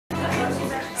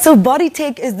So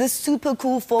BODYTEC is this super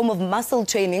cool form of muscle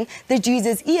training that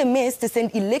uses EMS to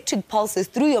send electric pulses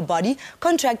through your body,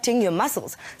 contracting your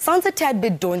muscles. Sounds a tad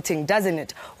bit daunting, doesn't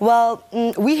it? Well,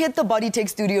 we hit the BODYTEC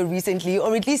studio recently,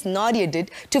 or at least Nadia did,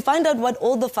 to find out what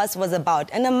all the fuss was about.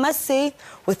 And I must say,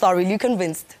 we're thoroughly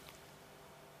convinced.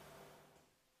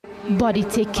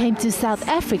 BODYTEC came to South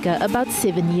Africa about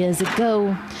 7 years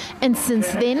ago, and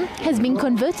since then has been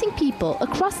converting people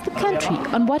across the country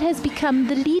on what has become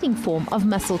the leading form of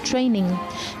muscle training.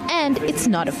 And it's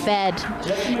not a fad.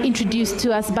 Introduced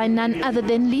to us by none other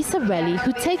than Lisa Raleigh,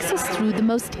 who takes us through the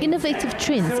most innovative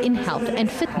trends in health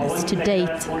and fitness to date.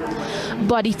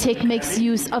 BODYTEC makes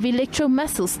use of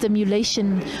electro-muscle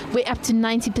stimulation, where up to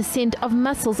 90% of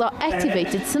muscles are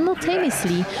activated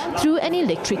simultaneously through an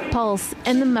electric pulse,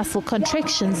 and the muscle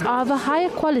contractions are of a higher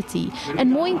quality and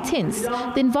more intense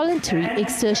than voluntary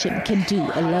exertion can do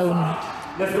alone.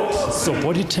 So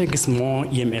BODYTEC is more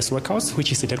EMS workouts,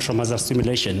 which is electromuscle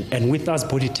stimulation. And with us,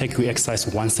 BODYTEC, we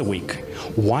exercise once a week.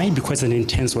 Why? Because it's an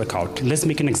intense workout. Let's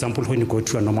make an example when you go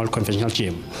to a normal conventional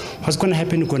gym. What's going to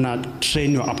happen? You're going to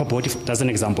train your upper body, as an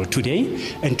example,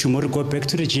 today, and tomorrow go back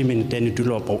to the gym and then you do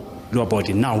lower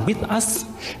body. Now, with us,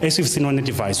 as you've seen on the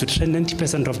device, we train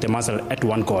 90% of the muscle at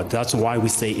one go. That's why we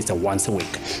say it's a once a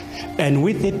week. And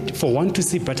with it, for one to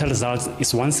see better results,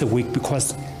 it's once a week,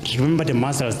 because remember, the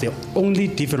muscles, they only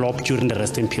develop during the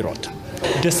resting period.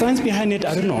 The science behind it,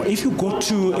 I don't know. If you go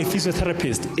to a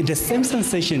physiotherapist, the same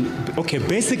sensation, okay,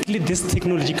 basically this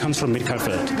technology comes from medical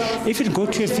field. If you go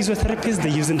to a physiotherapist,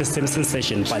 they're using the same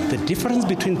sensation, but the difference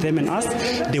between them and us,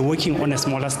 they're working on a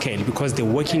smaller scale because they're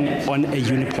working on a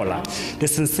unipolar. The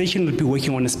sensation will be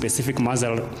working on a specific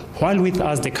muscle, while with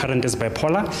us, the current is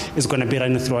bipolar. It's going to be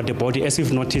running throughout the body. As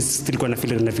you've noticed, still going to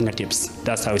feel it in the fingertips.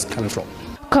 That's how it's coming from.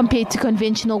 Compared to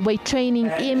conventional weight training,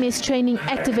 EMS training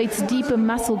activates deeper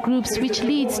muscle groups, which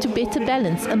leads to better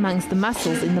balance amongst the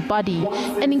muscles in the body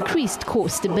and increased core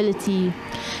stability.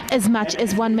 As much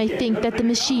as one may think that the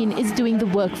machine is doing the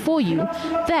work for you,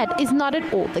 that is not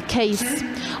at all the case.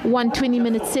 One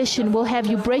 20-minute session will have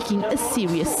you breaking a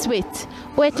serious sweat,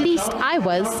 or at least I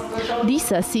was.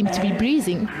 Lisa seemed to be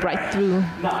breezing right through.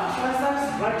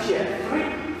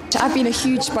 I've been a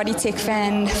huge BODYTEC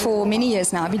fan for many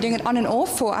years now. I've been doing it on and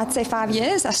off for, I'd say, 5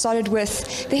 years. I started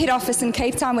with the head office in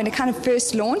Cape Town when it kind of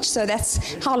first launched, so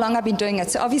that's how long I've been doing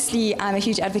it. So obviously, I'm a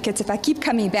huge advocate if I keep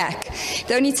coming back.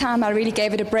 The only time I really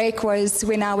gave it a break was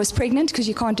when I was pregnant, because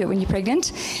you can't do it when you're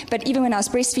pregnant. But even when I was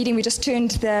breastfeeding, we just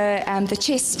turned the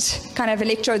chest kind of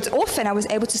electrodes off, and I was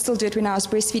able to still do it when I was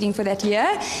breastfeeding for that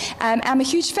year. I'm a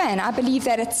huge fan. I believe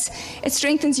that it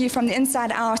strengthens you from the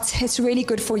inside out. It's really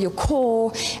good for your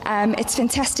core. It's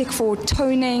fantastic for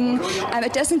toning.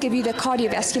 It doesn't give you the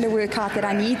cardiovascular workout that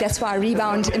I need. That's why I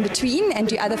rebound in between and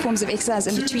do other forms of exercise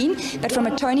in between. But from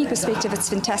a toning perspective, it's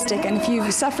fantastic. And if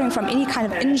you're suffering from any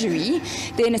kind of injury,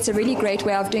 then it's a really great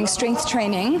way of doing strength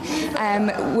training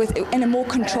in a more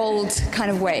controlled kind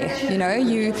of way. You know,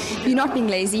 you're not being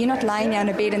lazy. You're not lying down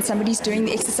in a bed and somebody's doing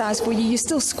the exercise for you. You're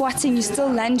still squatting. You're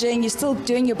still lunging. You're still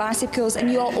doing your bicep curls,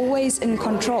 and you are always in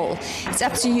control. It's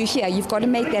up to you here. You've got to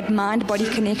make that mind-body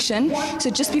connection. So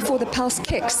just before the pulse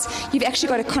kicks, you've actually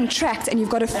got to contract, and you've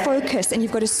got to focus, and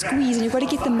you've got to squeeze, and you've got to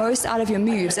get the most out of your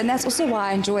moves. And that's also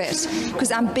why I enjoy it,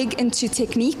 because I'm big into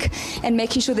technique and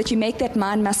making sure that you make that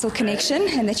mind-muscle connection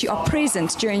and that you are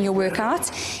present during your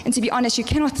workout. And to be honest, you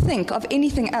cannot think of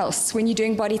anything else when you're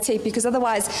doing BODYTEC, because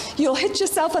otherwise you'll hit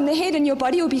yourself on the head and your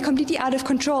body will be completely out of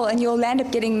control and you'll end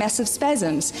up getting massive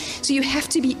spasms. So you have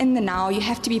to be in the now, you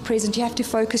have to be present, you have to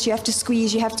focus, you have to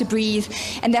squeeze, you have to breathe.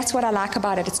 And that's what I like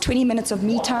about it. It's 20 minutes of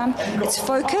me time, it's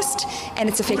focused, and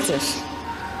it's effective.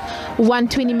 One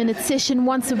 20-minute session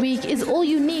once a week is all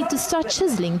you need to start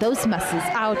chiseling those muscles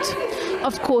out.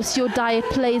 Of course, your diet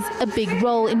plays a big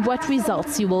role in what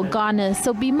results you will garner,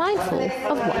 so be mindful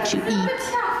of what you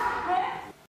eat.